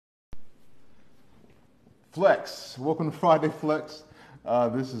Flex. Welcome to Friday Flex.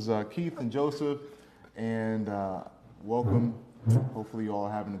 This is Keith and Joseph, and welcome. Hopefully, you all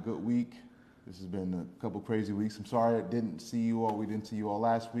are having a good week. This has been a couple crazy weeks. I'm sorry I didn't see you all. We didn't see you all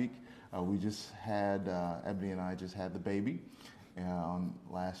last week. We just had Ebony and I just had the baby on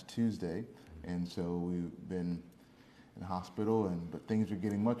last Tuesday, and so we've been in the hospital, but things are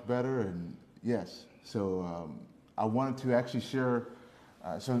getting much better. And yes, so I wanted to actually share.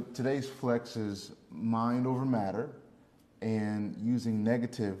 So today's flex is mind over matter and using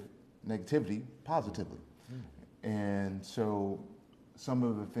negativity positively. And so some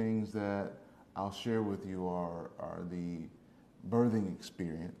of the things that I'll share with you are the birthing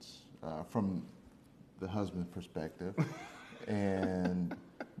experience from the husband's perspective and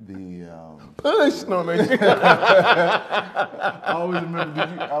the Push, no man. I always remember.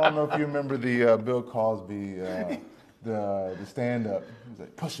 I don't know if you remember the Bill Cosby the stand up. He's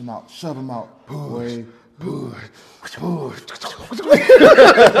like, push him out, shove him out, push.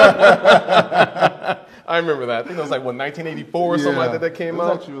 I remember that. I think it was like, 1984 or something like that came out? It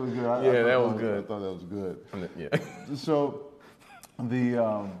was actually really good. That was good. I thought that was good. Yeah. So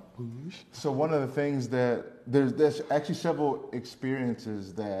so one of the things that there's actually several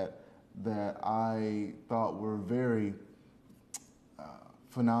experiences that I thought were very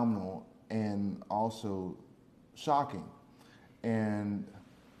phenomenal and also shocking. And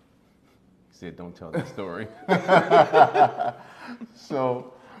He said, don't tell that story.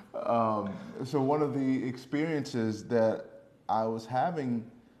 So one of the experiences that I was having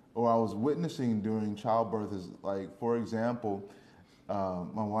or I was witnessing during childbirth is, like, for example,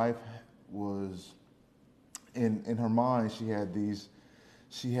 my wife was in her mind, she had these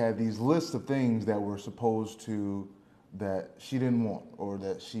lists of things that were supposed to, that she didn't want or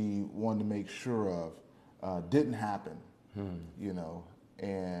that she wanted to make sure of didn't happen, you know.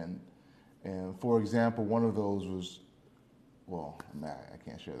 And for example, one of those was, well, I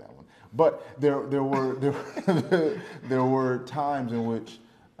can't share that one. But there were times in which,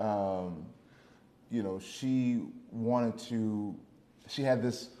 you know, she had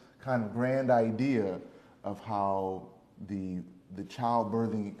this kind of grand idea of how the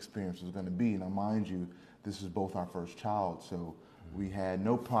childbirthing experience was going to be. Now, mind you, this is both our first child, so we had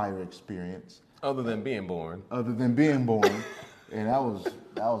no prior experience. Other than being born. And that was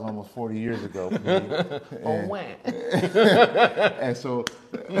almost 40 years ago for me. And so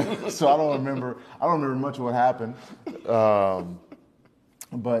I don't remember much of what happened.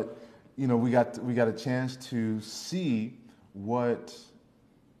 But you know, we got a chance to see what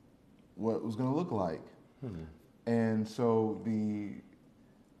was going to look like. And so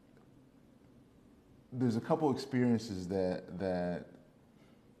there's a couple experiences that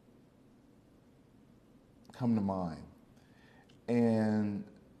come to mind. And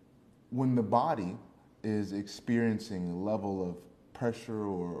when the body is experiencing a level of pressure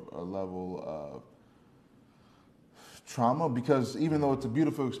or a level of trauma, because even though it's a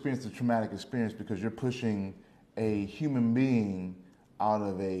beautiful experience, it's a traumatic experience because you're pushing a human being out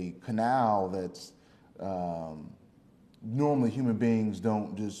of a canal that's normally human beings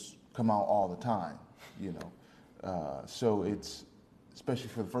don't just come out all the time, you know. So it's, especially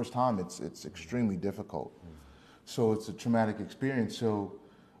for the first time, it's extremely difficult. So it's a traumatic experience. So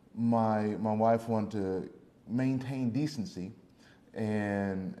my wife wanted to maintain decency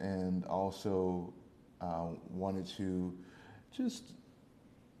and also wanted to just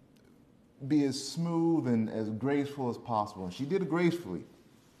be as smooth and as graceful as possible. And she did it gracefully.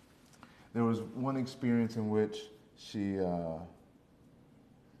 There was one experience in which she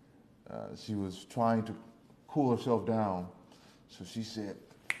was trying to cool herself down. So she said,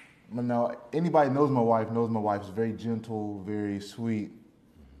 now, anybody knows my wife is very gentle, very sweet.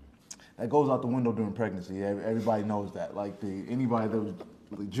 That goes out the window during pregnancy. Everybody knows that. Like anybody that was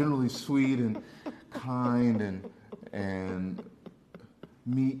generally sweet and kind and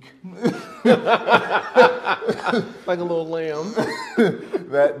meek, Like a little lamb.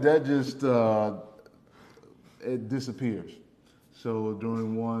 that just it disappears. So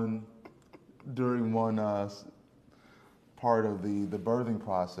during one part of the birthing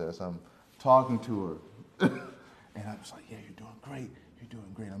process, I'm talking to her, and I'm just like, yeah, you're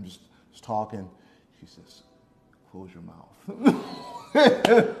doing great. I'm just talking. She says, close your mouth.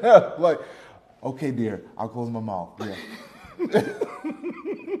 Like, okay, dear, I'll close my mouth. Yeah.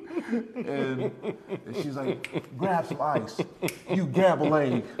 And she's like, grab some ice. You grab a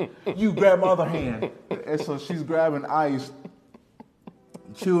leg. You grab my other hand. And so she's grabbing ice,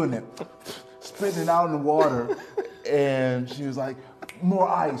 chewing it, spitting it out in the water. And she was like, more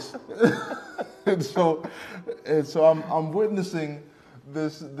ice. and so I'm witnessing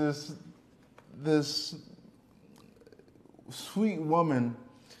this sweet woman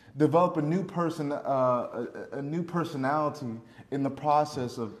develop a new new personality in the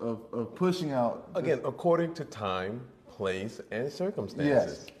process of pushing out. Again, according to time, place, and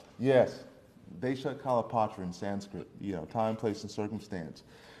circumstances. Yes. Desha Kalapatra in Sanskrit, time, place, and circumstance.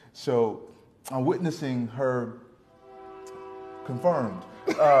 So I'm witnessing her confirmed.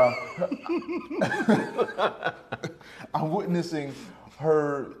 I'm witnessing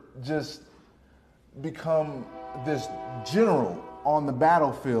her just become this general on the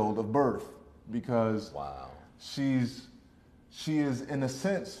battlefield of birth because she is, in a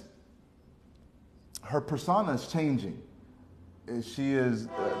sense, her persona is changing. She is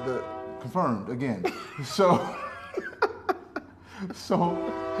confirmed again. So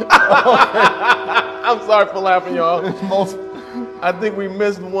I'm sorry for laughing, y'all. I think we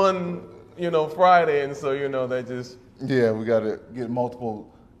missed one, Friday, and so that just we got to get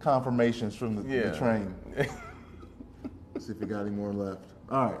multiple confirmations from the train. Let's see if we got any more left.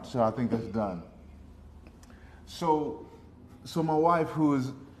 All right, so I think that's done. So my wife, who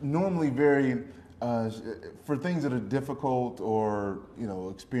is normally very for things that are difficult or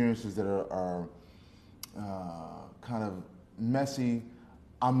experiences that are kind of messy,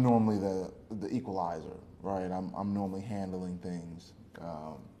 I'm normally the equalizer, right? I'm normally handling things.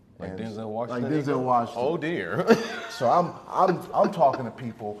 Like Denzel Washington. Like Denzel Washington. Oh dear. So I'm talking to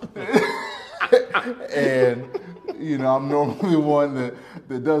people, and I'm normally the one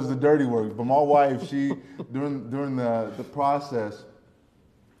that does the dirty work. But my wife, she during the process,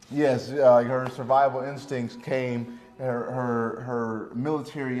 yes, like her survival instincts came, her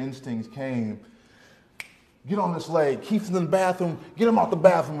military instincts came. Get on this leg. Keith's in the bathroom. Get him out the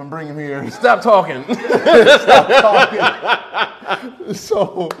bathroom and bring him here. Stop talking. Stop talking.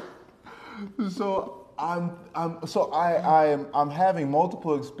 So I'm having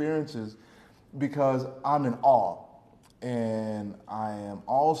multiple experiences because I'm in awe, and I am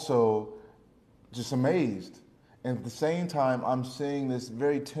also just amazed. And at the same time, I'm seeing this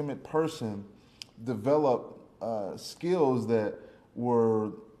very timid person develop skills that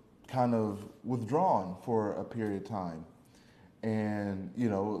were kind of withdrawn for a period of time. And,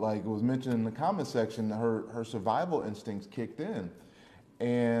 like it was mentioned in the comment section, her survival instincts kicked in.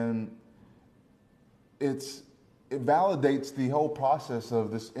 And it validates the whole process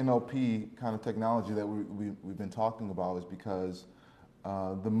of this NLP kind of technology that we've been talking about, is because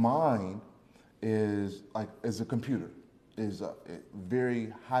the mind is a computer, is a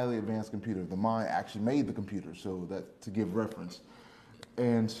very highly advanced computer. The mind actually made the computer, so that to give reference.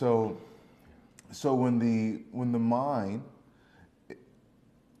 And so when the mind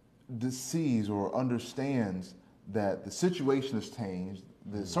sees or understands that the situation has changed,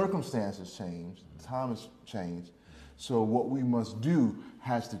 the circumstances changed, time has changed, so what we must do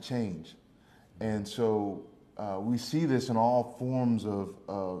has to change. And so we see this in all forms of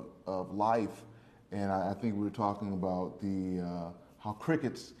life. And I think we were talking about how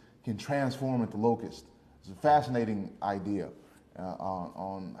crickets can transform into locusts. It's a fascinating idea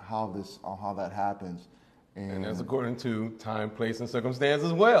on how that happens. And that's according to time, place, and circumstance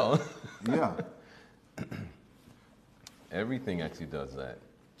as well. Yeah. Everything actually does that.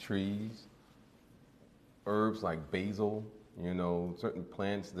 Trees, herbs like basil, certain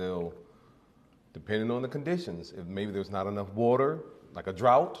plants, they'll, depending on the conditions, if maybe there's not enough water, like a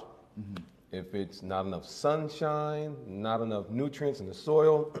drought, if it's not enough sunshine, not enough nutrients in the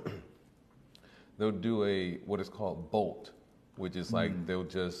soil, they'll do what is called bolt, which is like they'll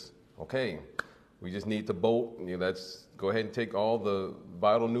just, we just need to bolt. Let's go ahead and take all the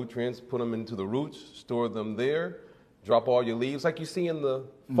vital nutrients, put them into the roots, store them there, drop all your leaves, like you see in the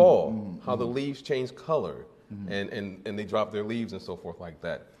fall, how the leaves change color, and they drop their leaves and so forth like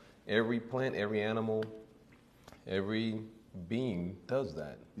that. Every plant, every animal, every being does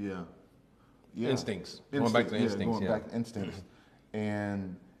that. Yeah. Instincts. Going back to instincts. Going back to instincts.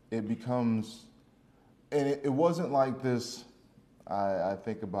 And it becomes, and it wasn't like this. I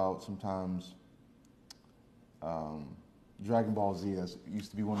think about sometimes Dragon Ball Z. That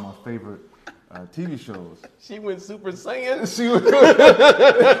used to be one of my favorite TV shows. She went Super Saiyan. She went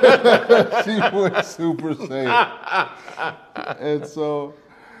Super Saiyan. And so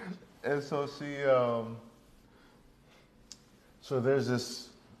she so there's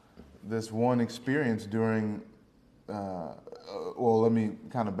this one experience during let me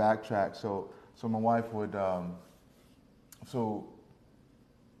kind of backtrack. So my wife would so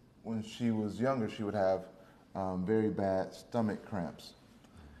when she was younger, she would have very bad stomach cramps.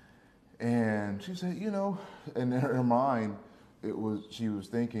 And she said, and in her mind, she was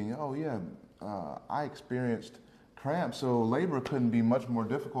thinking, oh yeah, I experienced cramps, so labor couldn't be much more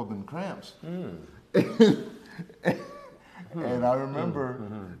difficult than cramps. And I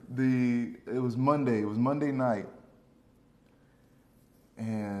remember it was Monday night,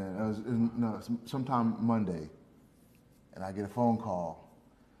 and sometime Monday, and I get a phone call.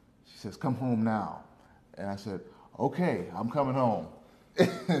 She says, "Come home now," and I said, "Okay, I'm coming home."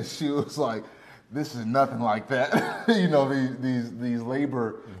 And she was like, "This is nothing like that." You know, these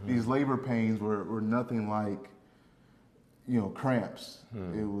labor pains were nothing like, you know, cramps.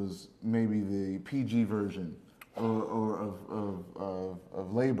 It was maybe the PG version or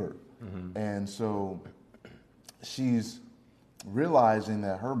of labor. And so she's realizing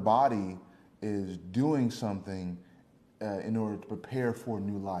that her body is doing something in order to prepare for a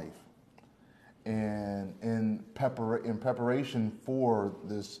new life. And in preparation for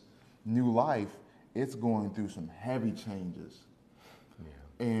this new life, it's going through some heavy changes.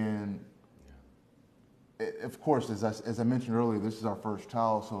 Yeah. And of course, as I mentioned earlier, this is our first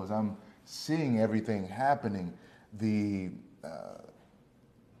child. So as I'm seeing everything happening,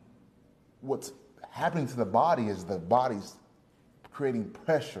 what's happening to the body is the body's creating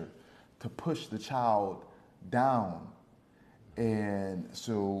pressure to push the child down, and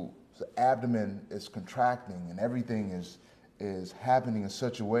so the abdomen is contracting, and everything is happening in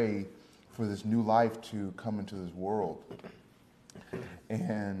such a way for this new life to come into this world.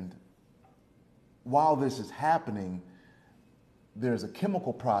 And while this is happening, there's a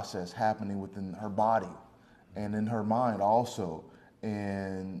chemical process happening within her body and in her mind also.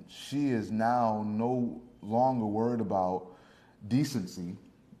 And she is now no longer worried about decency,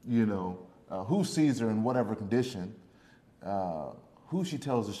 you know, who sees her in whatever condition, who she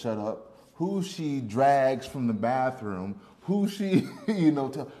tells to shut up, who she drags from the bathroom, who she, you know,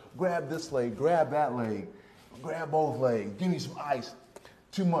 grab this leg, grab that leg, grab both legs, give me some ice,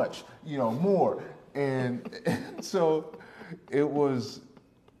 too much, you know, more. And so I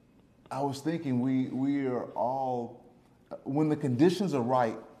was thinking we are all, when the conditions are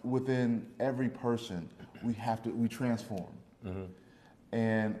right within every person, we transform.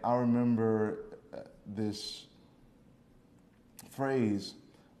 And I remember this phrase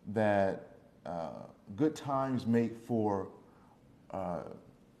that good times make for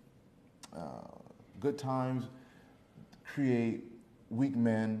good times create weak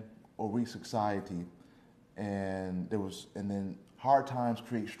men or weak society, and then hard times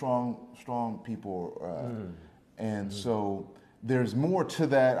create strong people, and so there's more to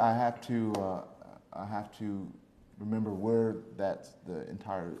that. I have to remember where that's the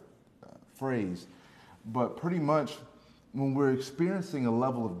entire phrase, but pretty much when we're experiencing a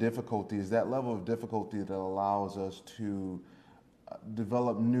level of difficulty, is that level of difficulty that allows us to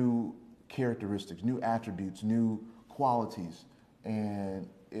develop new characteristics, new attributes, new qualities, and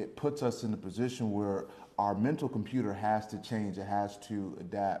it puts us in a position where our mental computer has to change, it has to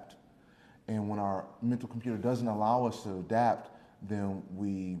adapt. And when our mental computer doesn't allow us to adapt, then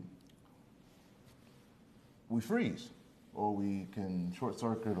we freeze, or we can short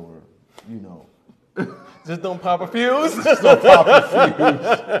circuit, or, you know. Just don't pop a fuse. Just don't pop a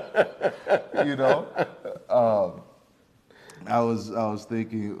fuse. You know. I was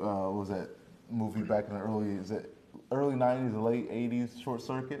thinking, what was that movie back in the early 90s, the late 80s, Short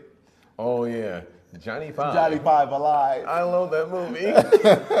Circuit? Oh yeah, Johnny Five. Johnny Five Alive. I love that movie.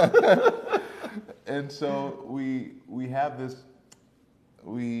 And so we have this.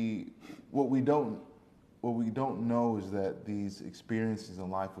 What we don't know is that these experiences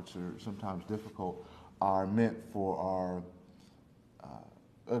in life, which are sometimes difficult, are meant for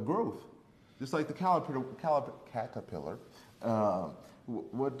our growth. Just like the caterpillar.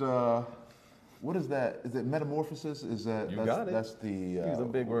 What is that? Is it metamorphosis? Is that? You got it. That's the. Use a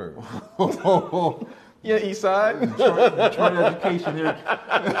big word. Yeah, East Side. Detroit education here.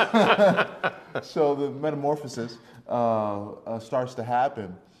 So the metamorphosis starts to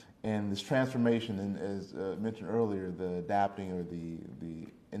happen, and this transformation, and as mentioned earlier, the adapting or the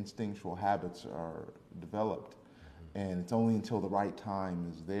instinctual habits are developed, and it's only until the right time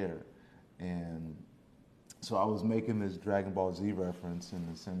is there. And so I was making this Dragon Ball Z reference in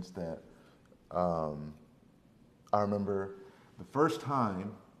the sense that I remember the first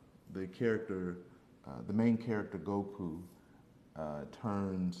time the main character Goku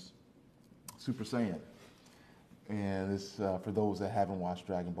turns Super Saiyan. And this, for those that haven't watched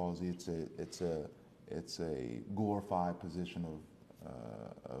Dragon Ball Z, it's a glorified position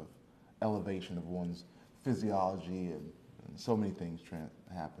of elevation of one's physiology, and so many things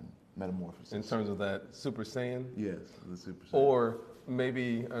happen. Metamorphosis. In terms of that Super Saiyan? Yes, the Super Saiyan. Or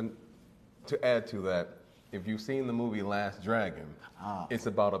maybe to add to that, if you've seen the movie Last Dragon, it's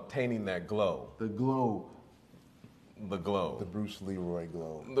about obtaining that glow. The glow. The glow. The Bruce Leroy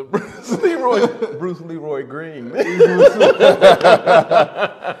glow. The Bruce Leroy Green.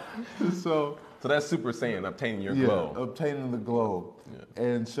 So that's Super Saiyan, obtaining your yeah, glow. obtaining the glow. Yeah.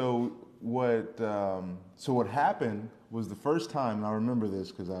 And so what happened was the first time, and I remember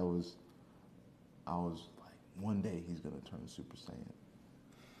this because I was like, one day he's gonna turn Super Saiyan.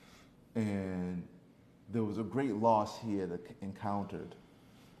 And there was a great loss he had encountered.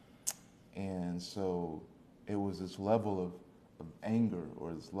 And so it was this level of anger,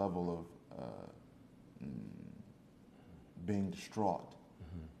 or this level of being distraught.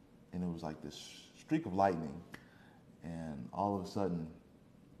 And it was like this streak of lightning. And all of a sudden,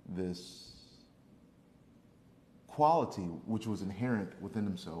 this quality, which was inherent within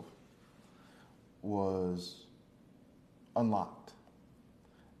himself, was unlocked.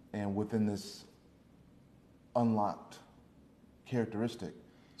 And within this unlocked characteristic,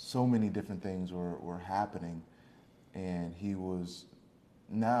 so many different things were happening, and he was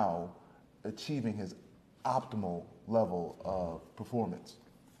now achieving his optimal level of performance.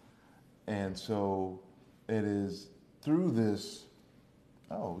 And so it is through this,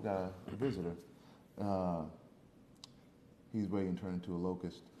 oh, we got a visitor. He's waiting to turn into a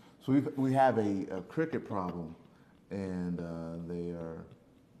locust. So we have a cricket problem, and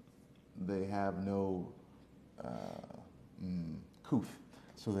they have no cooth.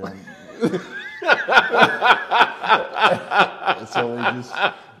 So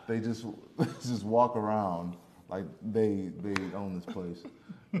they just walk around like they own this place,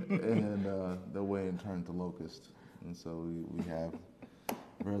 and they're waiting to turn to locust. And so we have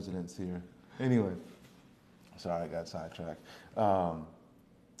residents here. Anyway, sorry, I got sidetracked. What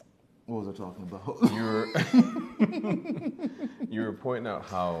was I talking about? You were pointing out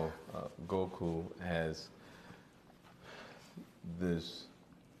how Goku has those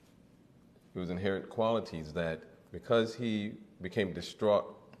inherent qualities that because he became distraught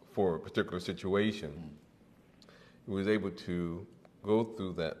for a particular situation, he was able to go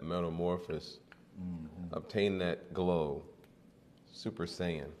through that metamorphosis, obtain that glow, Super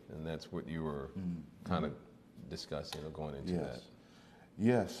Saiyan, and that's what you were kind of discussing or going into that.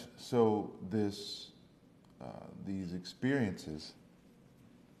 Yes. So these experiences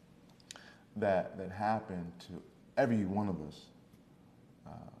that happen to every one of us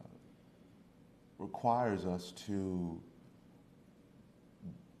requires us to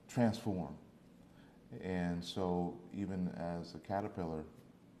transform. And so even as a caterpillar,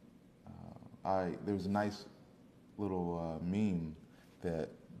 there was a nice little meme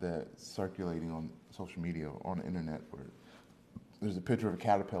that's circulating on social media, on the internet, where there's a picture of a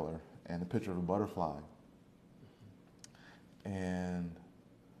caterpillar and a picture of a butterfly. And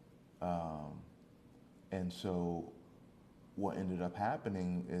so what ended up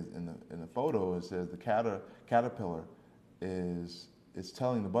happening is in the photo, it says the caterpillar is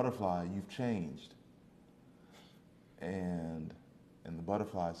telling the butterfly, "You've changed." And the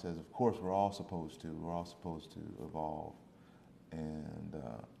butterfly says, "Of course, we're all supposed to evolve."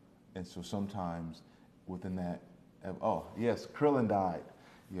 And so sometimes within that, oh yes, Krillin died.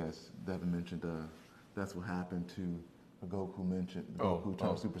 Yes, Devin mentioned that's what happened to Goku. Mentioned Goku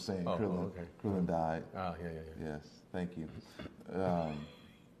turned Super Saiyan. Krillin, okay. Krillin died. Oh, yeah. Yes, thank you. And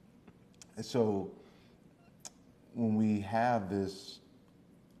so when we have this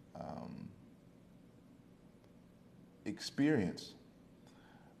experience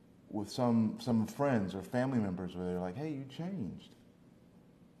with some friends or family members where they're like, "Hey, you changed."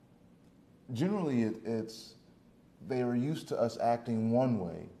 Generally, it's they are used to us acting one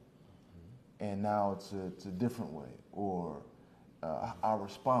way, and now it's a different way, or our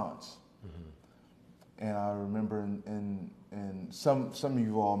response. And I remember in some of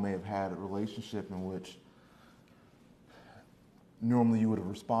you all may have had a relationship in which normally you would have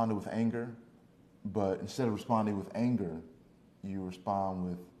responded with anger, but instead of responding with anger, you respond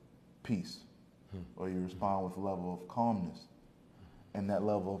with peace, or you respond with a level of calmness. And that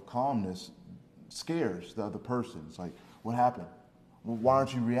level of calmness scares the other person. It's like, what happened? Why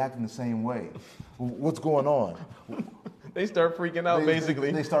aren't you reacting the same way? What's going on? They start freaking out,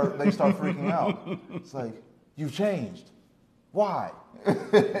 basically. They start freaking out. It's like, you've changed. Why?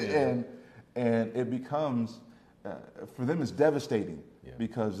 And it becomes, for them, it's devastating,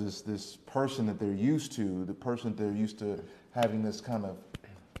 because this person that they're used to, the person that they're used to having this kind of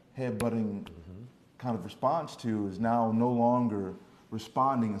head-butting kind of response to, is now no longer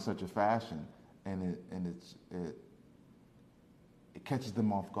responding in such a fashion, and it catches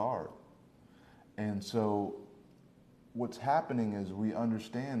them off guard. And so what's happening is we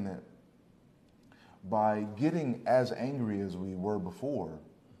understand that by getting as angry as we were before,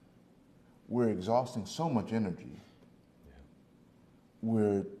 we're exhausting so much energy.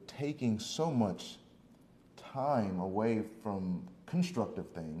 we're taking so much time away from constructive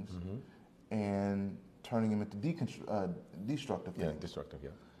things and turning them into destructive things. Yeah, destructive, yeah.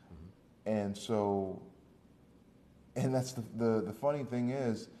 And so, and that's the funny thing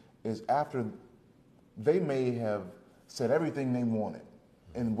is after they may have said everything they wanted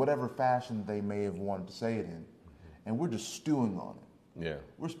in whatever fashion they may have wanted to say it in, and we're just stewing on it. Yeah.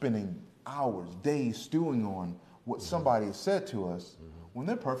 We're spending hours, days stewing on what somebody has said to us when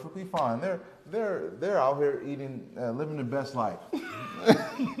they're perfectly fine. They're out here eating, living their best life,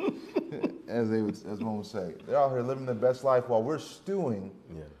 as one would say. They're out here living their best life while we're stewing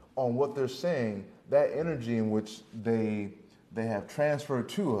on what they're saying. That energy in which they have transferred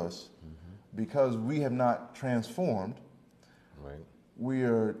to us, because we have not transformed. Right. We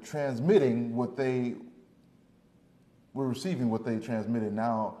are transmitting we're receiving what they transmitted.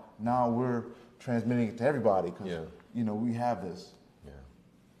 Now we're transmitting it to everybody because we have this. Yeah.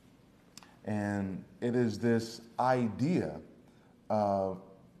 And it is this idea of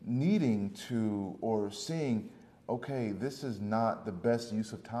needing to or seeing, okay, this is not the best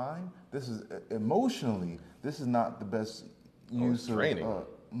use of time. This is emotionally, this is not the best use of draining.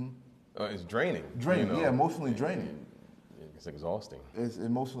 It's draining. Draining, yeah, emotionally draining. It's exhausting. It's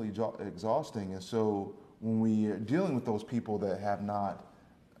emotionally exhausting. And so when we are dealing with those people that have not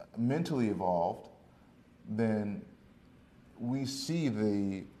mentally evolved, then we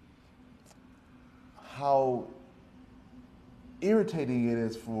see how irritating it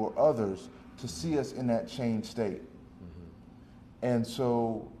is for others to see us in that changed state. And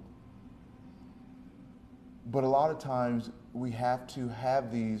so, but a lot of times we have to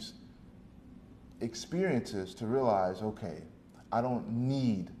have these experiences to realize, okay, I don't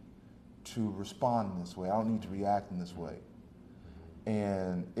need to respond in this way. I don't need to react in this way.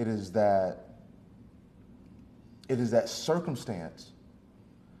 And it is that circumstance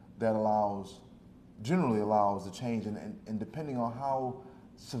that generally allows the change. And depending on how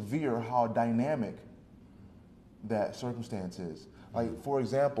severe, how dynamic that circumstance is. Like, for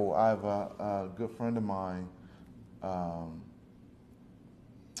example, I have a good friend of mine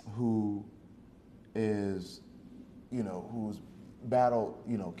who is, who's battled,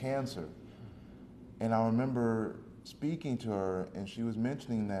 cancer. And I remember speaking to her, and she was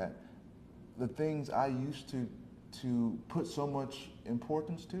mentioning that the things I used to put so much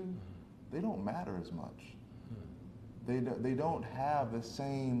importance to, they don't matter as much. They don't have the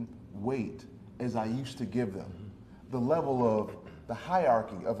same weight as I used to give them. The level of the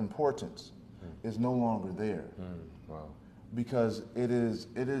hierarchy of importance is no longer there. Wow. Because it is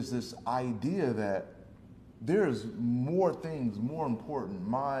this idea that there's more things more important.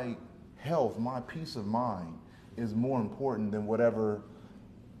 My health, my peace of mind is more important than whatever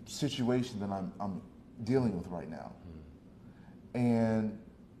situation that I'm dealing with right now. And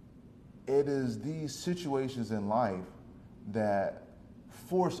it is these situations in life that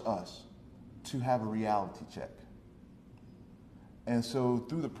force us to have a reality check. And so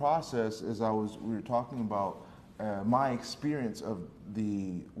through the process, as we were talking about my experience of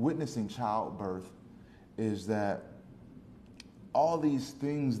the witnessing childbirth, is that all these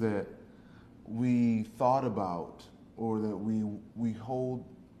things that we thought about or that we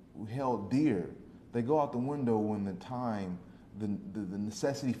held dear, they go out the window when the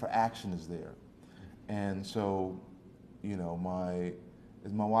necessity for action is there. And so,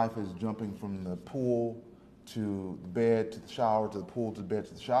 as my wife is jumping from the pool to the bed to the shower to the pool to the bed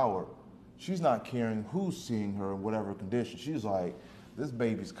to the shower, she's not caring who's seeing her in whatever condition. She's like, this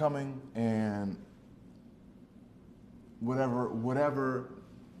baby's coming, and whatever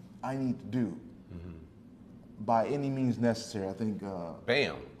I need to do by any means necessary. I think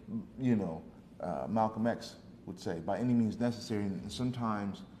Bam. Malcolm X would say, by any means necessary. And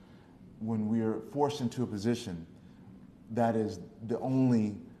sometimes when we're forced into a position, that is the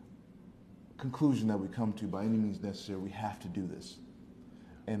only conclusion that we come to. By any means necessary, we have to do this.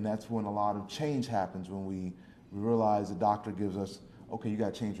 And that's when a lot of change happens, when we realize the doctor gives us, okay, you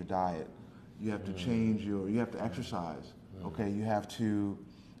got to change your diet. You have to you have to exercise. Okay, you have to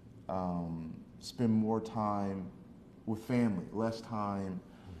spend more time with family, less time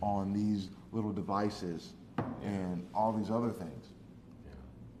on these little devices and all these other things.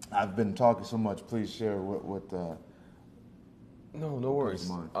 I've been talking so much. Please share what No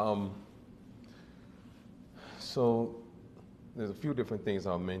worries. So there's a few different things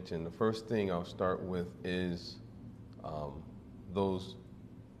I'll mention. The first thing I'll start with is those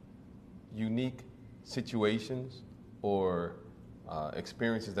unique situations or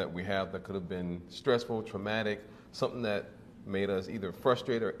experiences that we have that could have been stressful, traumatic, something that made us either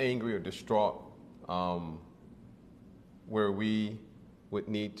frustrated or angry or distraught, where we would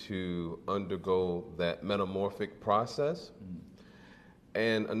need to undergo that metamorphic process.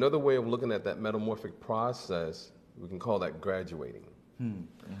 And another way of looking at that metamorphic process, we can call that graduating.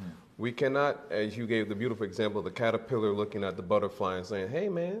 We cannot, as you gave the beautiful example of the caterpillar looking at the butterfly and saying, hey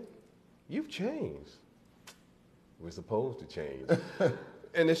man, you've changed. We're supposed to change.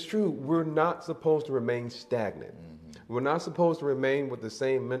 And it's true, we're not supposed to remain stagnant. We're not supposed to remain with the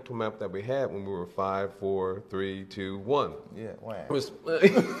same mental map that we had when we were 5, 4, 3, 2, 1. Yeah, wow.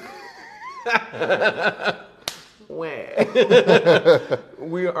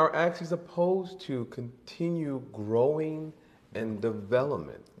 We are actually supposed to continue growing and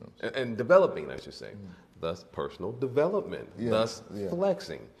development, and developing, I should say, thus personal development, thus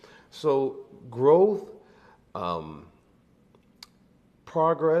flexing. So growth,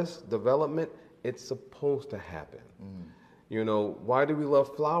 progress, development, it's supposed to happen. You know, why do we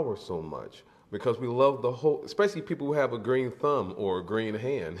love flowers so much? Because we love the whole, especially people who have a green thumb or a green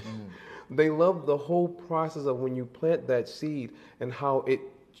hand. They love the whole process of when you plant that seed and how it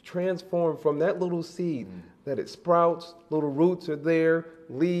transforms from that little seed, that it sprouts, little roots are there,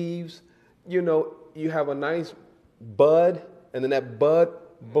 leaves, you know, you have a nice bud, and then that bud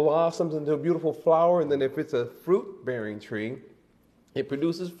blossoms into a beautiful flower, and then if it's a fruit-bearing tree, it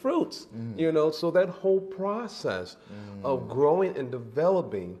produces fruits, you know, so that whole process of growing and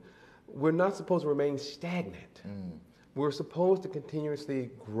developing, we're not supposed to remain stagnant. We're supposed to continuously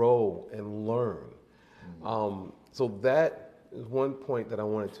grow and learn. So that is one point that I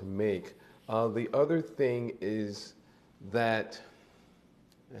wanted to make. The other thing is that,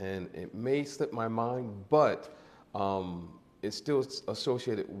 and it may slip my mind, but it's still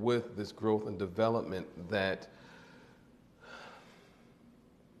associated with this growth and development that,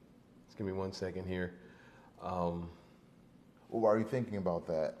 just give me 1 second here. Well, are you thinking about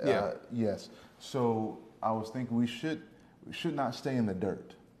that? Yeah. Yes. So I was thinking we should not stay in the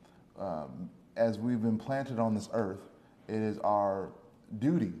dirt. As we've been planted on this earth, it is our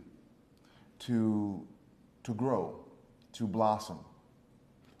duty to grow, to blossom.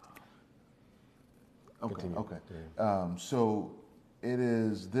 Okay. Continue. Okay. So it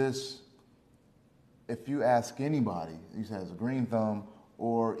is this. If you ask anybody, he says a green thumb,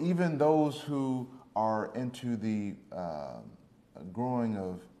 or even those who are into the growing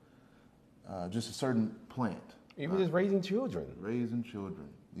of just a certain plant. Even just raising children. Raising children,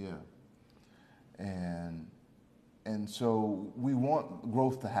 yeah. And so we want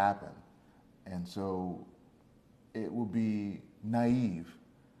growth to happen. And so it will be naive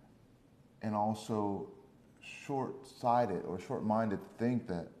and also short-sighted or short-minded to think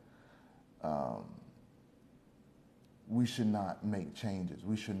that we should not make changes.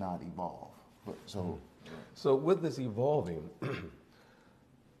 We should not evolve. But So with this evolving,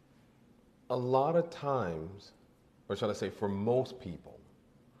 a lot of times, or shall I say for most people,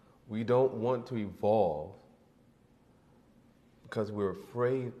 we don't want to evolve because we're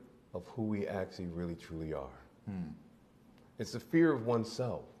afraid of who we actually really truly are. It's the fear of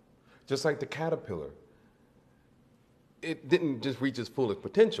oneself. Just like the caterpillar, it didn't just reach its fullest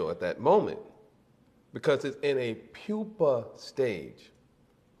potential at that moment because it's in a pupa stage.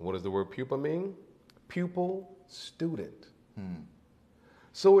 What does the word pupa mean? Pupil, student.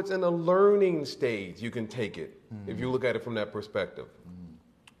 So it's in a learning stage, you can take it, if you look at it from that perspective.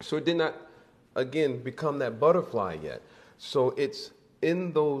 So it did not, again, become that butterfly yet. So it's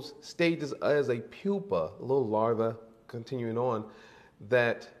in those stages as a pupa, a little larva, continuing on,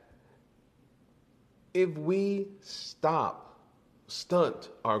 that if we stunt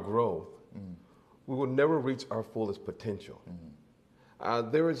our growth, we will never reach our fullest potential.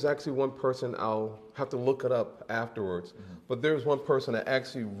 There is actually one person, I'll have to look it up afterwards, but there was one person that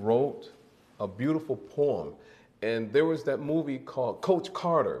actually wrote a beautiful poem. And there was that movie called Coach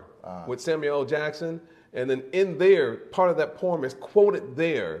Carter with Samuel L. Jackson. And then in there, part of that poem is quoted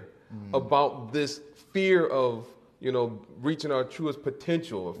there about this fear of, you know, reaching our truest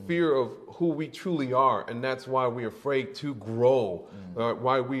potential, a fear of who we truly are. And that's why we're afraid to grow,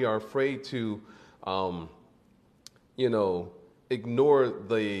 why we are afraid to, you know, ignore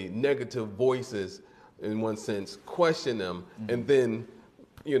the negative voices in one sense, question them, and then,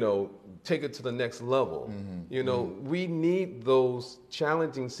 you know, take it to the next level. You know, we need those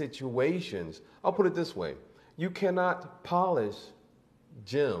challenging situations. I'll put it this way. You cannot polish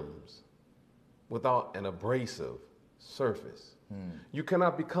gems without an abrasive surface. You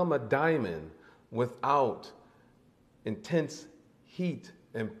cannot become a diamond without intense heat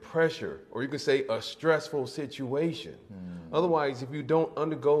and pressure, or you could say a stressful situation. Otherwise, if you don't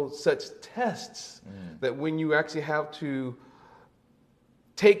undergo such tests, that when you actually have to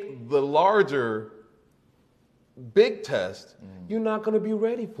take the larger big test, you're not going to be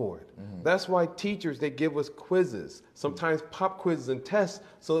ready for it. That's why teachers, they give us quizzes, sometimes pop quizzes and tests,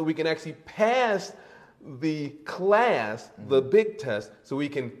 so that we can actually pass the class, the big test, so we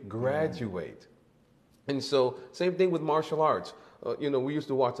can graduate. And so, same thing with martial arts. We used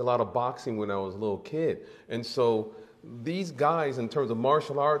to watch a lot of boxing when I was a little kid. And so these guys, in terms of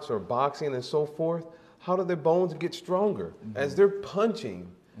martial arts or boxing and so forth, how do their bones get stronger? As they're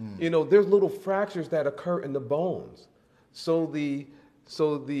punching, there's little fractures that occur in the bones. So the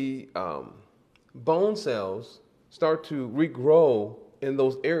bone cells start to regrow in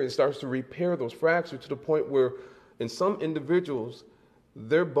those areas, starts to repair those fractures to the point where in some individuals,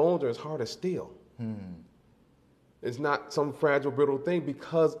 their bones are as hard as steel. It's not some fragile, brittle thing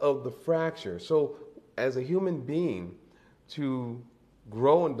because of the fracture. So as a human being, to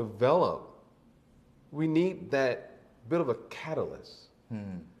grow and develop, we need that bit of a catalyst.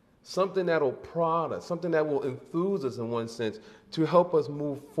 Something that'll prod us, something that will enthuse us in one sense to help us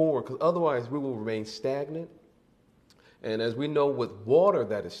move forward, because otherwise we will remain stagnant. And as we know with water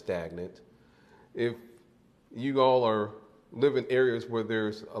that is stagnant, if you all live in areas where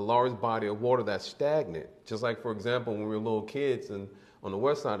there's a large body of water that's stagnant, just like, for example, when we were little kids and on the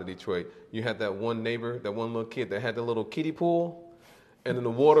west side of Detroit, you had that one neighbor, that one little kid that had the little kiddie pool, and then the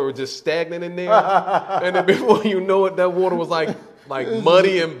water was just stagnant in there. And then before you know it, that water was like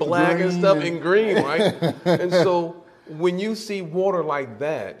muddy and black and stuff and green, right? And so when you see water like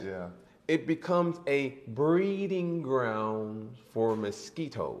that, it becomes a breeding ground for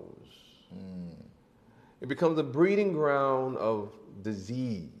mosquitoes. It becomes a breeding ground of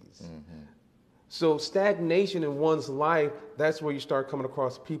disease. So stagnation in one's life, that's where you start coming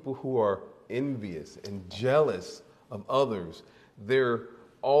across people who are envious and jealous of others. They're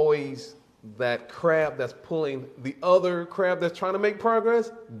always that crab that's pulling the other crab that's trying to make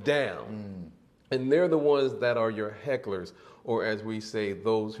progress down. And they're the ones that are your hecklers, or as we say,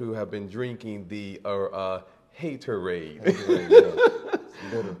 those who have been drinking the haterade.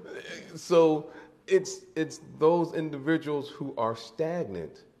 So it's those individuals who are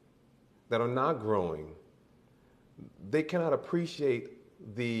stagnant, that are not growing. They cannot appreciate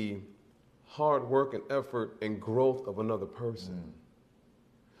the hard work and effort and growth of another person.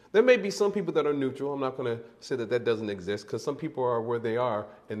 There may be some people that are neutral. I'm not going to say that doesn't exist, because some people are where they are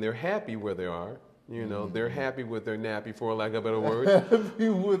and they're happy where they are. They're happy with their nappy, for lack of a better word. Happy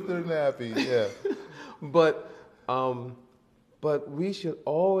with their nappy, yeah. But we should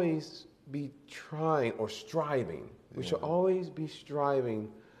always be trying or striving. We should always be striving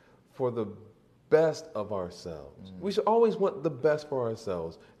for the best of ourselves. We should always want the best for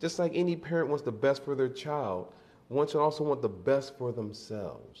ourselves. Just like any parent wants the best for their child, one should also want the best for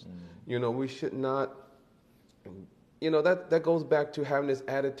themselves. We should not, that goes back to having this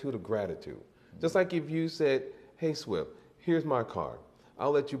attitude of gratitude. Just like if you said, hey, Swift, here's my card.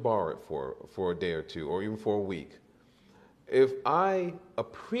 I'll let you borrow it for a day or two, or even for a week. If I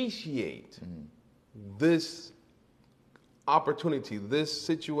appreciate this opportunity, this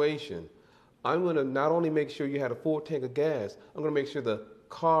situation, I'm going to not only make sure you had a full tank of gas, I'm going to make sure the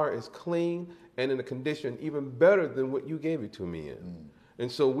car is clean and in a condition even better than what you gave it to me in.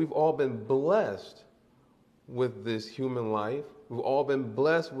 And so we've all been blessed with this human life. We've all been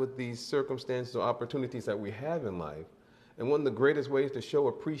blessed with these circumstances or opportunities that we have in life. And one of the greatest ways to show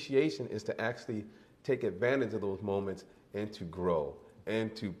appreciation is to actually take advantage of those moments and to grow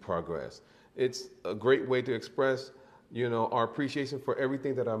and to progress. It's a great way to express our appreciation for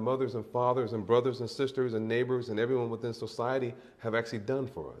everything that our mothers and fathers and brothers and sisters and neighbors and everyone within society have actually done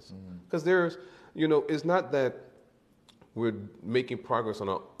for us. Because there's, it's not that we're making progress on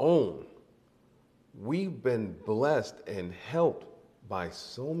our own. We've been blessed and helped by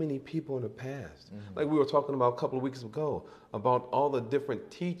so many people in the past. Like we were talking about a couple of weeks ago, about all the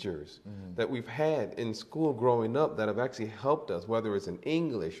different teachers that we've had in school growing up that have actually helped us, whether it's in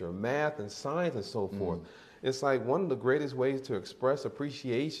English or math and science and so forth. It's like one of the greatest ways to express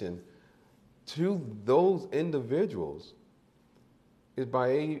appreciation to those individuals is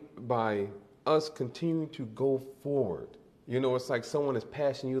by us continuing to go forward. It's like someone is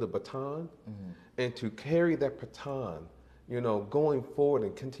passing you the baton, and to carry that baton, going forward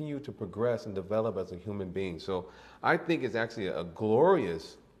and continue to progress and develop as a human being. So I think it's actually a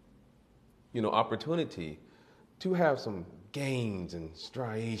glorious, opportunity to have some gains and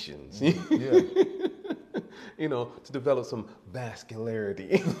striations. To develop some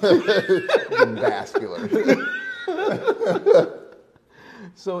vascularity. Vascular.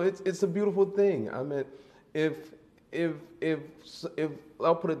 So it's a beautiful thing. I mean, if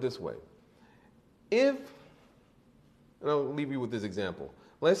I'll put it this way, and I'll leave you with this example.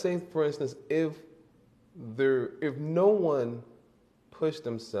 Let's say, for instance, if if no one pushed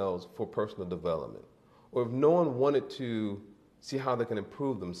themselves for personal development, or if no one wanted to see how they can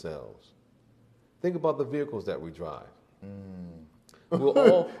improve themselves, think about the vehicles that we drive.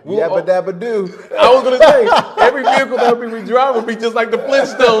 Yabba dabba do. I was going to say, every vehicle that we drive would be just like the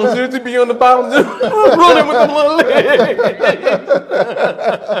Flintstones. There'd be on the bottom, just rolling with them little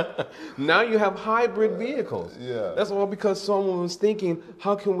legs. Now you have hybrid vehicles. Yeah. That's all because someone was thinking,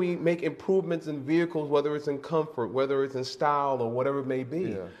 how can we make improvements in vehicles, whether it's in comfort, whether it's in style, or whatever it may be.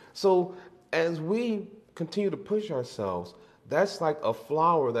 Yeah. So as we continue to push ourselves, that's like a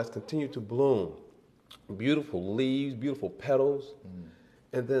flower that's continued to bloom. Beautiful leaves, beautiful petals,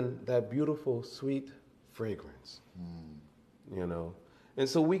 and then that beautiful, sweet fragrance, you know. And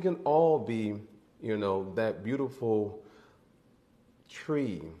so we can all be, you know, that beautiful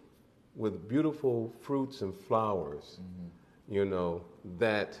tree with beautiful fruits and flowers, you know,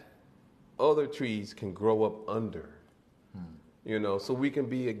 that other trees can grow up under, you know, so we can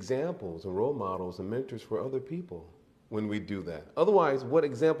be examples and role models and mentors for other people when we do that. Otherwise, what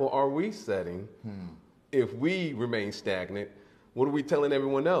example are we setting? If we remain stagnant, what are we telling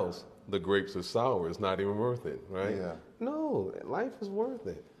everyone else? The grapes are sour. It's not even worth it, right? Yeah. No, life is worth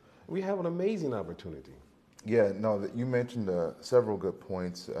it. We have an amazing opportunity. Yeah, no, you mentioned several good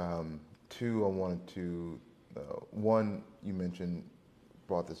points. Two, I wanted to, one, you mentioned,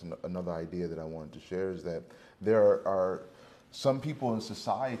 brought this another idea that I wanted to share, is that there are some people in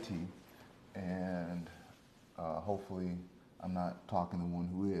society, and hopefully I'm not talking to one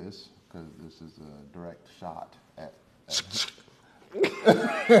who is, because this is a direct shot at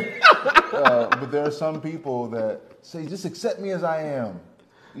but there are some people that say, just accept me as I am,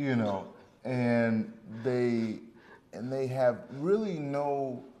 you know, and they have really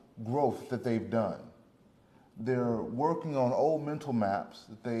no growth that they've done. They're working on old mental maps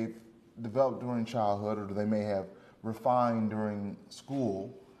that they've developed during childhood, or they may have refined during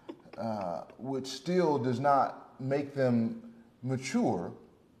school, which still does not make them mature.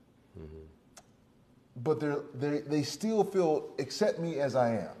 But they still feel, accept me as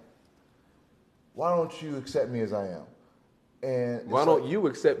I am. Why don't you accept me as I am? And why don't you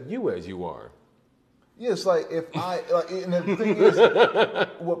accept you as you are? Yeah, it's like if I, like, and the thing is,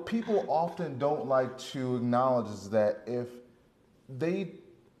 what people often don't like to acknowledge is that if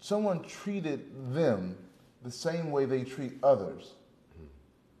someone treated them the same way they treat others,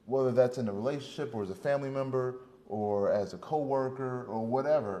 whether that's in a relationship or as a family member or as a coworker or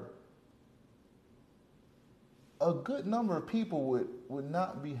whatever, a good number of people would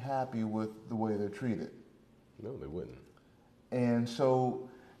not be happy with the way they're treated. No, they wouldn't. And so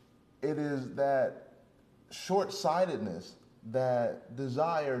it is that short-sightedness, that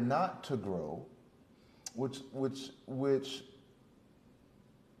desire not to grow, which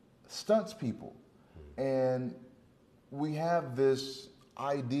stunts people. And we have this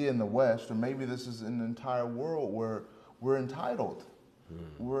idea in the West, or maybe this is in the entire world, where we're entitled.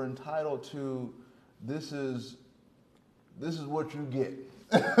 We're entitled to, this is what you get.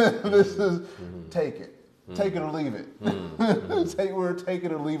 This is, take it. Take it or leave it. We're take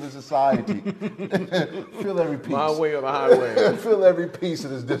it or leave it society. Feel every piece. My way or the highway. Feel every piece of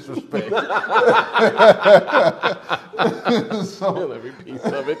this disrespect. Feel every piece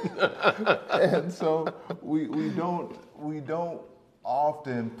of it. And so we don't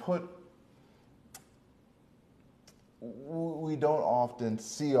often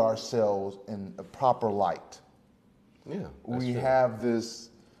see ourselves in a proper light. Yeah, we true. have this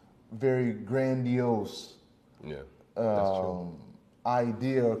very grandiose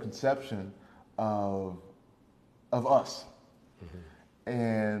idea or conception of us,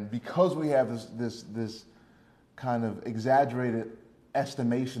 and because we have this kind of exaggerated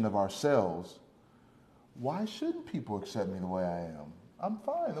estimation of ourselves, why shouldn't people accept me the way I am? I'm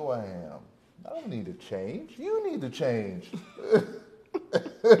fine the way I am. I don't need to change. You need to change.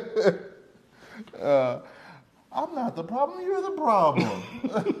 I'm not the problem, you're the problem.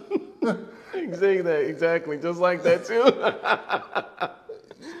 Exactly, just like that too.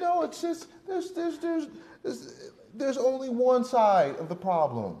 You know, it's just, there's only one side of the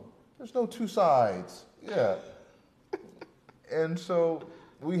problem. There's no two sides. Yeah. And so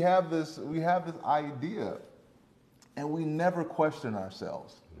we have this idea, and we never question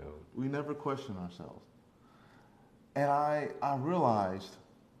ourselves. No. We never question ourselves. And I realized,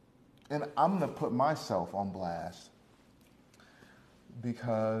 and I'm going to put myself on blast,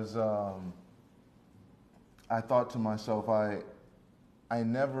 because I thought to myself, I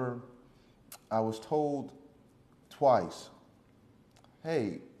was told twice,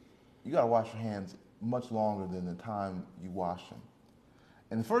 hey, you got to wash your hands much longer than the time you wash them.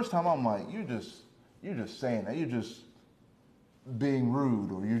 And the first time I'm like, you're you're just saying that. You're just being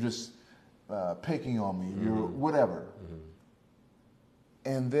rude, or you're just picking on me. You're whatever.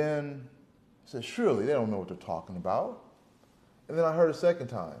 And then I said, surely they don't know what they're talking about. And then I heard a second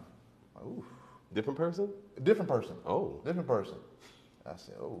time. Oof. Different person? A different person. Oh. Different person. I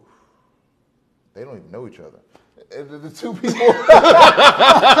said, oh, they don't even know each other. And the two people.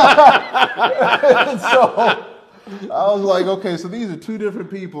 And so I was like, okay, so these are two different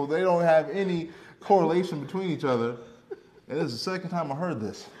people. They don't have any correlation between each other. And this is the second time I heard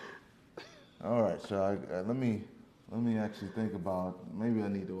this. All right, so let me actually think about, maybe I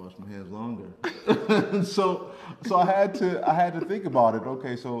need to wash my hands longer. so I had to think about it.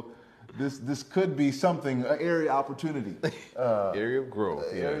 Okay, so this could be something, an area of opportunity, Area of growth.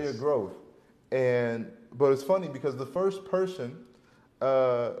 area Yes. of growth. But it's funny because the first person,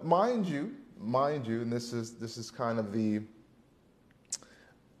 mind you, and this is kind of the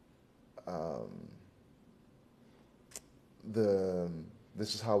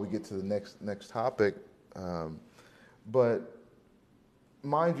this is how we get to the next topic. But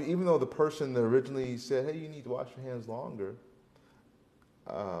mind you, even though the person that originally said, "Hey, you need to wash your hands longer,"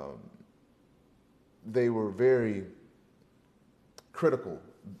 they were very critical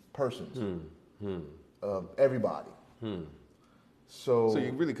persons of everybody. So So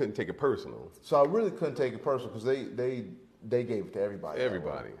you really couldn't take it personal. So I really couldn't take it personal because they gave it to everybody. that way.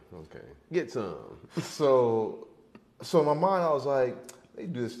 Everybody. Okay. Get some. So in my mind, I was like, they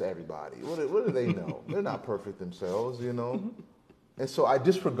do this to everybody. What do they know? They're not perfect themselves, you know? And so I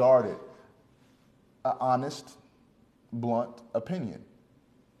disregarded an honest, blunt opinion.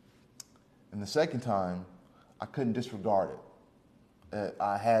 And the second time, I couldn't disregard it.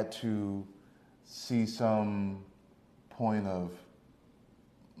 I had to see some point of,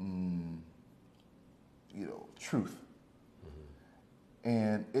 truth.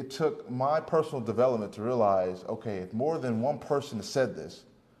 And it took my personal development to realize, okay, if more than one person has said this,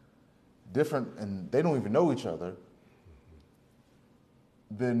 different, and they don't even know each other,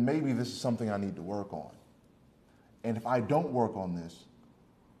 then maybe this is something I need to work on. And if I don't work on this,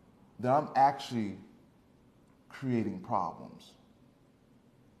 then I'm actually creating problems.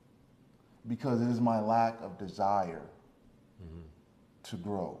 Because it is my lack of desire to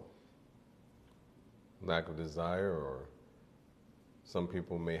grow. Lack of desire, or some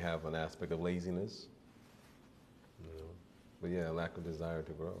people may have an aspect of laziness. But yeah, lack of desire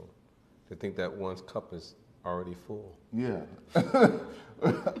to grow. To think that one's cup is already full. Yeah.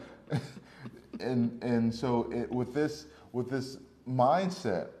 and so with this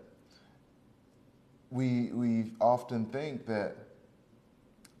mindset, we often think that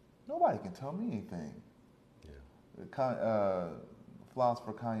nobody can tell me anything. Yeah.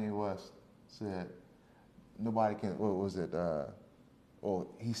 Philosopher Kanye West said, nobody can, what was it? Well,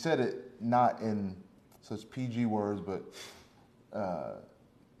 he said it not in such PG words, but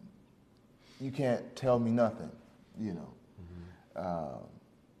you can't tell me nothing, you know.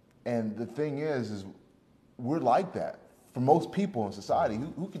 And the thing is we're like that for most people in society.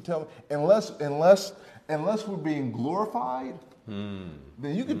 Who can tell me, unless we're being glorified, then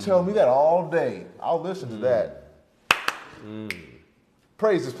you can tell me that all day. I'll listen to that.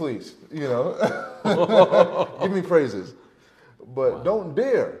 Praises, please. You know, give me praises. But don't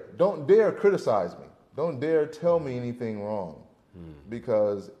dare criticize me. Don't dare tell me anything wrong.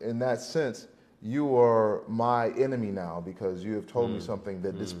 Because in that sense, you are my enemy now because you have told me something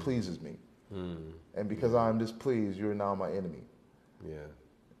that displeases me. And because I'm displeased, you're now my enemy. Yeah.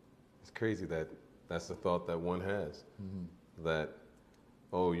 It's crazy that that's the thought that one has. That,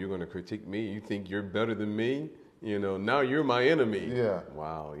 oh, you're going to critique me? You think you're better than me? You know, now you're my enemy. Yeah.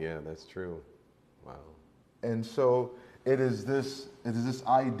 Wow, yeah, that's true. Wow. And so it is this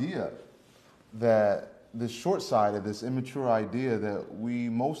idea that this short-sighted, this immature idea that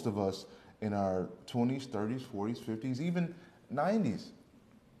most of us in our 20s, 30s, 40s, 50s, even 90s,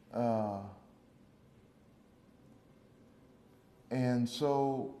 and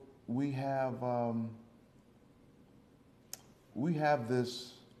so we have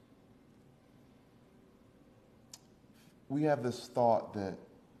this thought that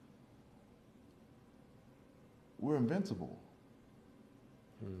we're invincible.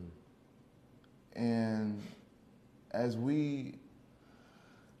 And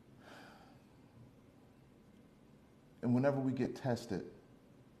whenever we get tested,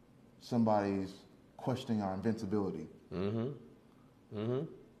 somebody's questioning our invincibility. And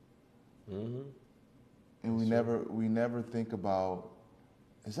we never think about,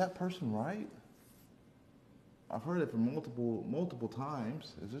 is that person right? I've heard it from multiple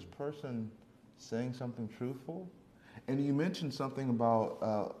times. Is this person saying something truthful? And you mentioned something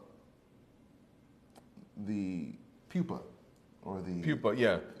about the pupa, or the Pupa,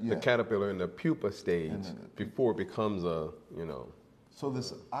 yeah, Yeah. the caterpillar in the pupa stage And then- before it becomes a, So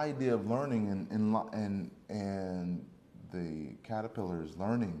this idea of learning and the caterpillar is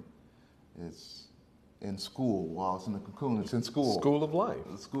learning, it's in school. While it's in the cocoon, it's in school. school of life.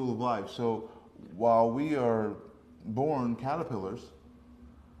 The school of life. So while we are born caterpillars,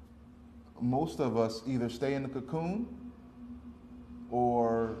 most of us either stay in the cocoon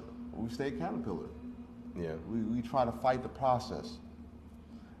or we stay caterpillar. Yeah. We try to fight the process.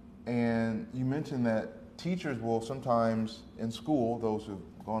 And you mentioned that teachers will sometimes in school, those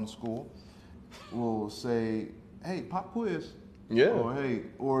who've gone to school, will say, hey, pop quiz. Yeah. Or hey,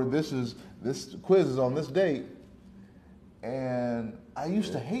 or this quiz is on this date. And I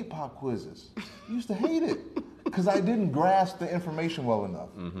used to hate pop quizzes. I used to hate it because I didn't grasp the information well enough.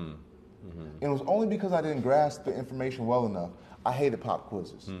 And it was only because I didn't grasp the information well enough, I hated pop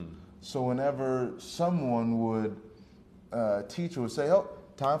quizzes. So whenever someone would, teacher would say, oh,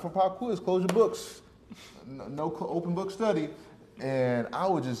 time for pop quiz, close your books, no open book study. And I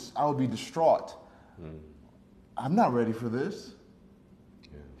would be distraught. I'm not ready for this.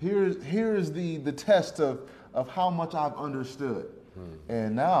 Here's the test of how much I've understood.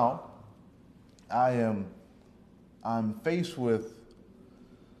 And now I'm faced with,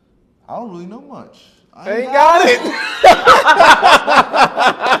 I don't really know much. Ain't got it.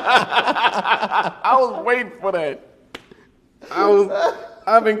 I was waiting for that.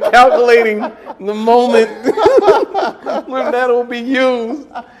 I've been calculating the moment when that will be used.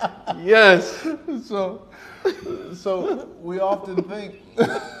 Yes. So we often think,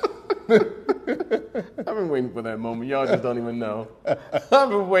 I've been waiting for that moment. Y'all just don't even know. I've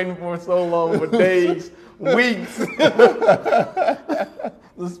been waiting for it so long, for days, weeks.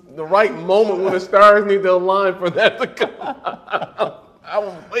 The right moment when the stars need to align for that to come out. I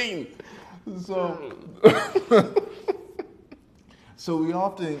was waiting. So we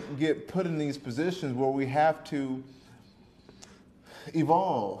often get put in these positions where we have to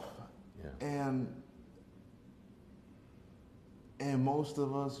evolve. Yeah. And most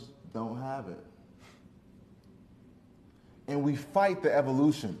of us don't have it. And we fight the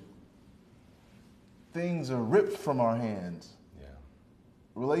evolution. Things are ripped from our hands. Yeah.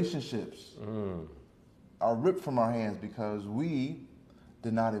 Relationships are ripped from our hands because we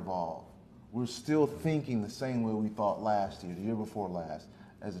did not evolve. We're still thinking the same way we thought last year, the year before last,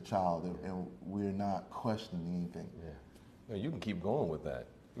 as a child, and we're not questioning anything. Yeah. You can keep going with that.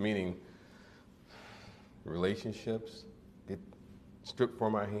 Meaning, relationships get stripped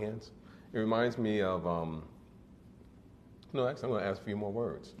from our hands. It reminds me of, actually, I'm going to ask a few more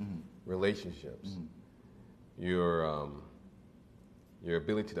words. Relationships. Your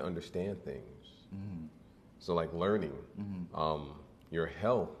ability to understand things. So like learning, your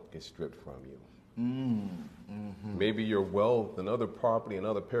health gets stripped from you. Maybe your wealth and other property and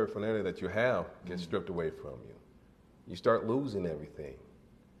other paraphernalia that you have gets stripped away from you. You start losing everything.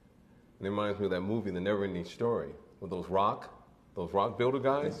 And it reminds me of that movie, The Never Ending Story, with those rock builder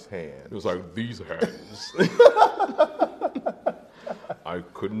guys. His hands. It was like, these hands. I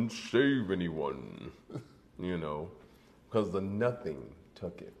couldn't save anyone, because the nothing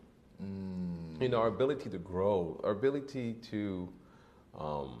took it. Our ability to grow, our ability to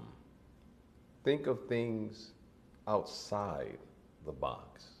think of things outside the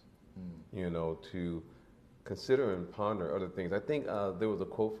box, to consider and ponder other things. I think there was a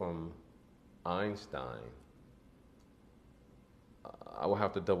quote from Einstein. I will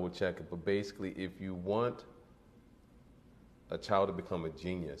have to double check it, but basically, if you want a child to become a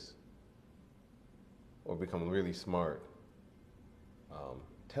genius or become really smart,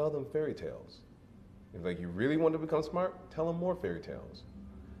 tell them fairy tales. If you really want to become smart, tell them more fairy tales.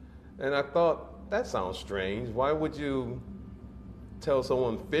 And I thought, that sounds strange. Why would you tell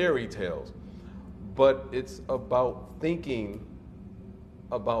someone fairy tales? But it's about thinking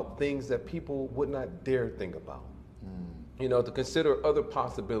about things that people would not dare think about. To consider other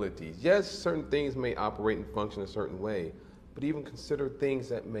possibilities. Yes, certain things may operate and function a certain way, but even consider things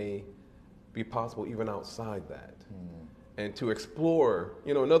that may be possible even outside that. And to explore,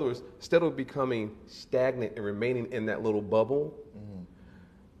 in other words, instead of becoming stagnant and remaining in that little bubble,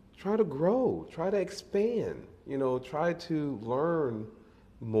 try to grow, try to expand, try to learn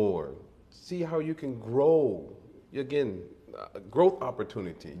more, see how you can grow. Again, growth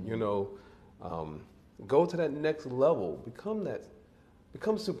opportunity, go to that next level,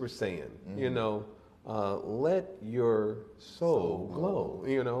 become Super Saiyan, let your soul glow,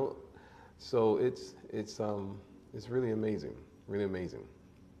 So it's really amazing, really amazing.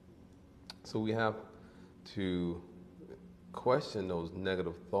 So we have to question those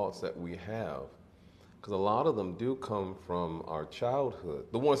negative thoughts that we have because a lot of them do come from our childhood.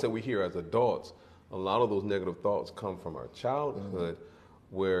 The ones that we hear as adults, a lot of those negative thoughts come from our childhood,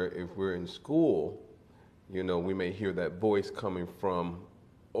 where if we're in school, we may hear that voice coming from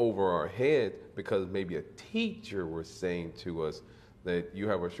over our head because maybe a teacher was saying to us that you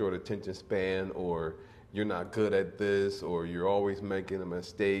have a short attention span, or you're not good at this, or you're always making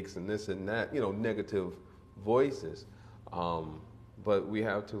mistakes and this and that, negative voices. But we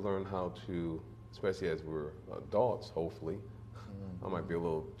have to learn how to, especially as we're adults, hopefully. I might be a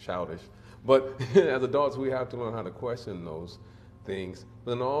little childish, but as adults, we have to learn how to question those things.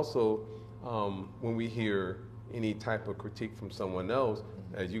 But then also, when we hear any type of critique from someone else,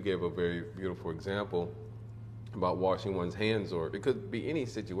 as you gave a very beautiful example about washing one's hands, or it could be any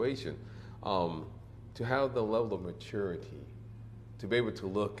situation, to have the level of maturity, to be able to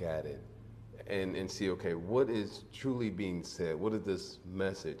look at it and see, okay, what is truly being said? What is this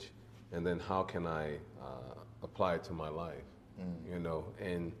message? And then how can I apply it to my life?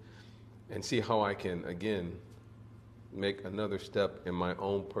 And see how I can, again, make another step in my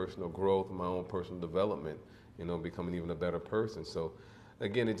own personal growth, my own personal development, becoming even a better person. So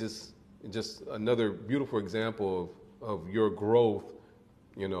again, it's just another beautiful example of your growth,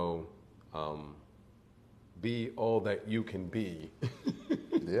 be all that you can be.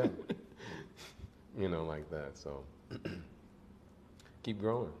 Yeah. Like that. So keep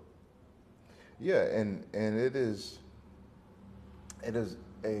growing. Yeah, and it is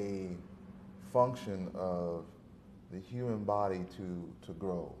a function of the human body to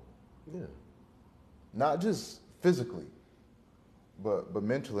grow. Yeah. Not just physically, but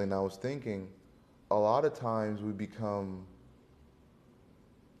mentally. And I was thinking, a lot of times we become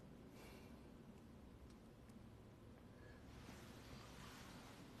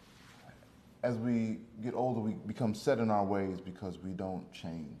as we get older, we become set in our ways because we don't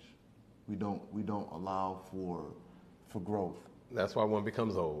change. We don't allow for growth. That's why one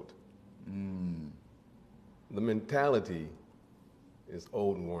becomes old. The mentality is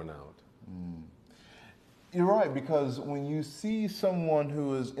old and worn out. You're right, because when you see someone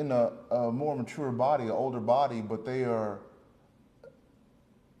who is in a more mature body, an older body, but they are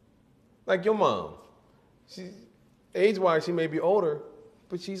like your mom. Age-wise, she may be older,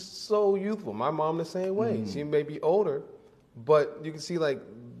 but she's so youthful. My mom the same way. She may be older, but you can see like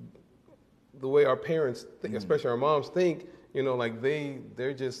the way our parents think, especially our moms think, like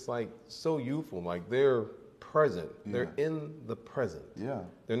they're just like so youthful, like they're present. Yeah. They're in the present. Yeah.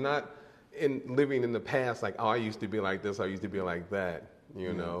 They're not living in the past like, oh, I used to be like this, I used to be like that,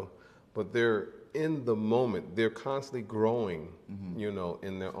 know. But they're in the moment. They're constantly growing,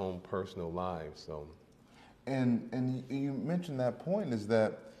 in their own personal lives. So And you mentioned that point is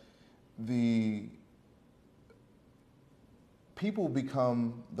that the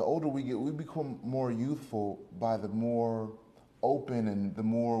older we get, we become more youthful by the more open and the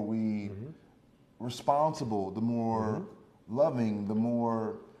more we responsible, the more loving, the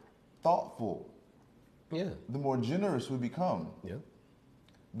more thoughtful, the more generous we become. Yeah.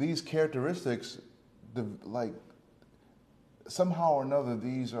 These characteristics, somehow or another,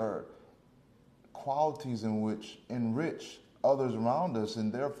 these are qualities in which enrich others around us,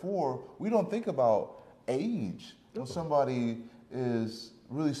 and therefore we don't think about age when somebody is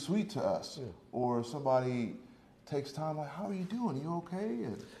really sweet to us, or somebody takes time, like, how are you doing? Are you okay?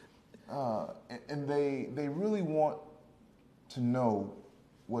 And they really want to know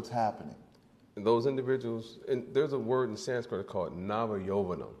what's happening. And those individuals, and there's a word in Sanskrit called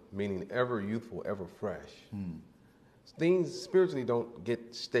Navayovanam, meaning ever youthful, ever fresh. Things spiritually don't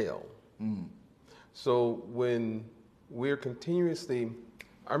get stale. So when we're continuously,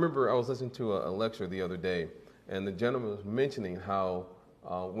 I remember I was listening to a lecture the other day, and the gentleman was mentioning how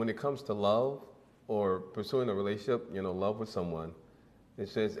when it comes to love or pursuing a relationship, love with someone, it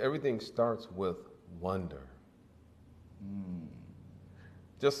says everything starts with wonder.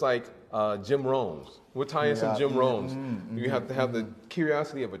 Just like Jim Rohns. We're tying some Jim Rohns. You have to have the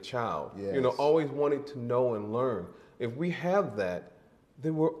curiosity of a child, always wanting to know and learn. If we have that,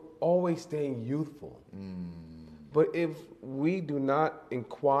 then we're always staying youthful. But if we do not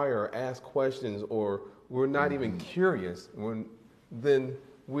inquire, ask questions, or we're not even curious, then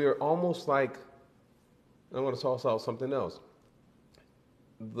we're almost like, I'm going to toss out something else.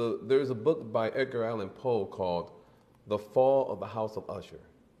 There's a book by Edgar Allan Poe called The Fall of the House of Usher.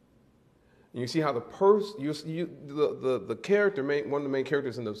 And you see how the character, one of the main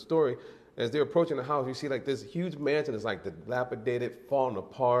characters in the story, as they're approaching the house, you see like this huge mansion is like dilapidated, falling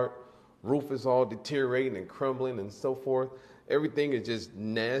apart, roof is all deteriorating and crumbling and so forth. Everything is just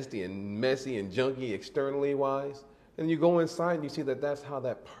nasty and messy and junky externally wise. And you go inside and you see that that's how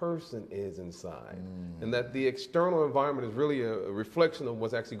that person is inside. And that the external environment is really a reflection of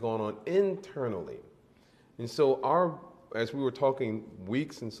what's actually going on internally. And so as we were talking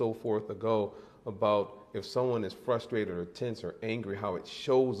weeks and so forth ago about if someone is frustrated or tense or angry, how it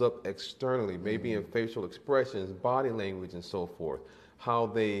shows up externally, maybe in facial expressions, body language, and so forth. How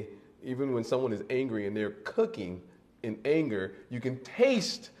they, even when someone is angry and they're cooking in anger, you can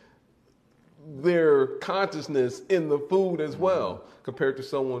taste their consciousness in the food as well, compared to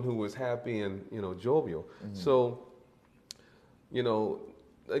someone who was happy and, jovial. So,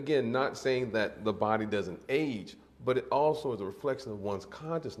 again, not saying that the body doesn't age, but it also is a reflection of one's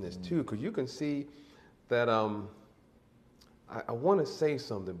consciousness too, because you can see that I want to say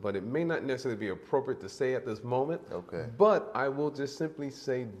something, but it may not necessarily be appropriate to say at this moment. Okay. But I will just simply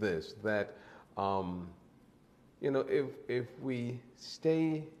say this, that, if we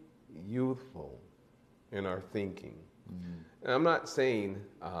stay youthful in our thinking, and I'm not saying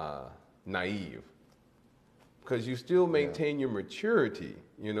naive, because you still maintain your maturity.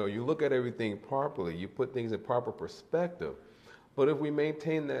 You look at everything properly, you put things in proper perspective. But if we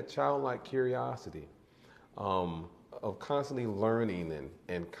maintain that childlike curiosity, of constantly learning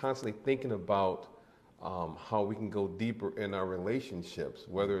and constantly thinking about how we can go deeper in our relationships,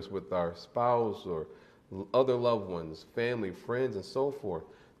 whether it's with our spouse or other loved ones, family, friends, and so forth,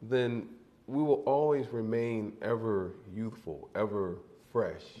 then we will always remain ever youthful, ever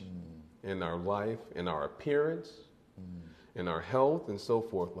fresh in our life, in our appearance, in our health, and so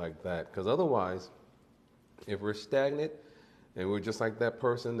forth like that. Because otherwise, if we're stagnant and we're just like that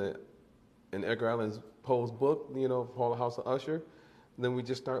person that in Edgar Allan Poe's book, Paul the House of Usher, then we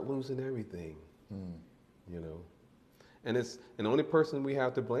just start losing everything, And the only person we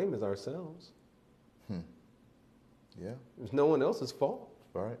have to blame is ourselves. Yeah. It's no one else's fault.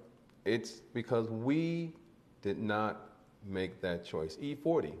 All right. It's because we did not make that choice.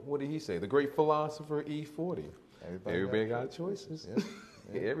 E40, what did he say? The great philosopher E40. Everybody got choices.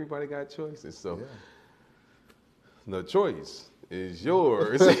 Yeah. Everybody got choices. So the choice is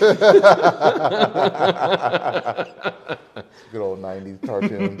yours. Good old 90s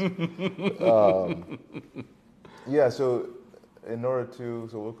cartoons. So in order to,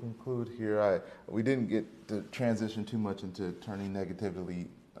 we'll conclude here. We didn't get to transition too much into turning negativity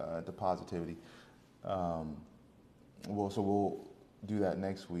to positivity. We'll do that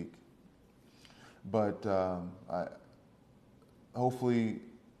next week. But hopefully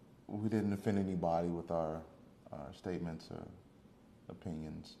we didn't offend anybody with our statements or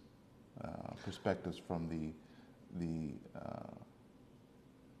opinions, perspectives from the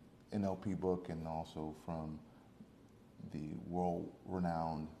NLP book, and also from the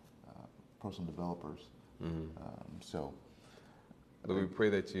world-renowned personal developers. But we pray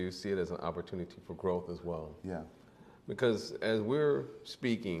that you see it as an opportunity for growth as well. Yeah. Because as we're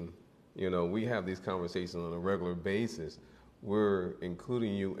speaking, we have these conversations on a regular basis. We're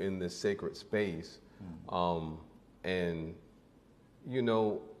including you in this sacred space. And,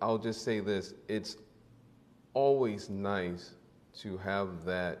 I'll just say this. It's always nice to have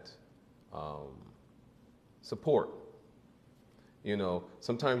that support.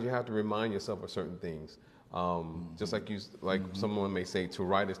 Sometimes you have to remind yourself of certain things. Just like someone may say, to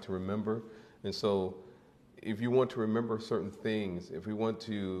write is to remember. And so if you want to remember certain things, if we want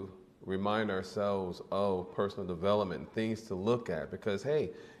to remind ourselves of personal development, things to look at, because,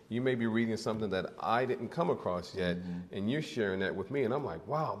 hey, you may be reading something that I didn't come across yet, and you're sharing that with me, and I'm like,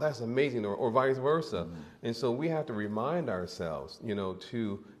 wow, that's amazing, or vice versa. And so we have to remind ourselves,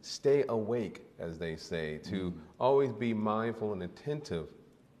 to stay awake, as they say, to always be mindful and attentive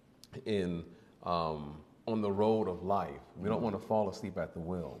in on the road of life. We don't want to fall asleep at the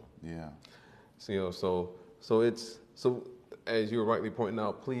wheel. Yeah. So as you were rightly pointing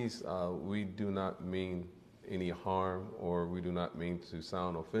out, please, we do not mean any harm, or we do not mean to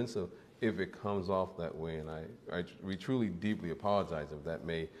sound offensive if it comes off that way. And we truly deeply apologize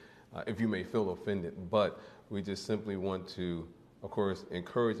if you may feel offended. But we just simply want to, of course,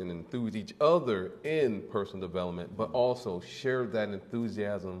 encourage and enthuse each other in personal development, but also share that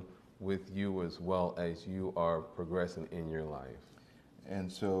enthusiasm with you as well as you are progressing in your life.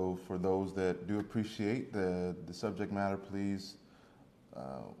 And so for those that do appreciate the subject matter, please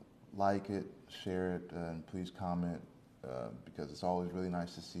like it, share it, and please comment, because it's always really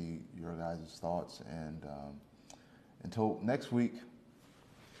nice to see your guys' thoughts. And until next week,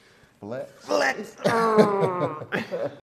 flex.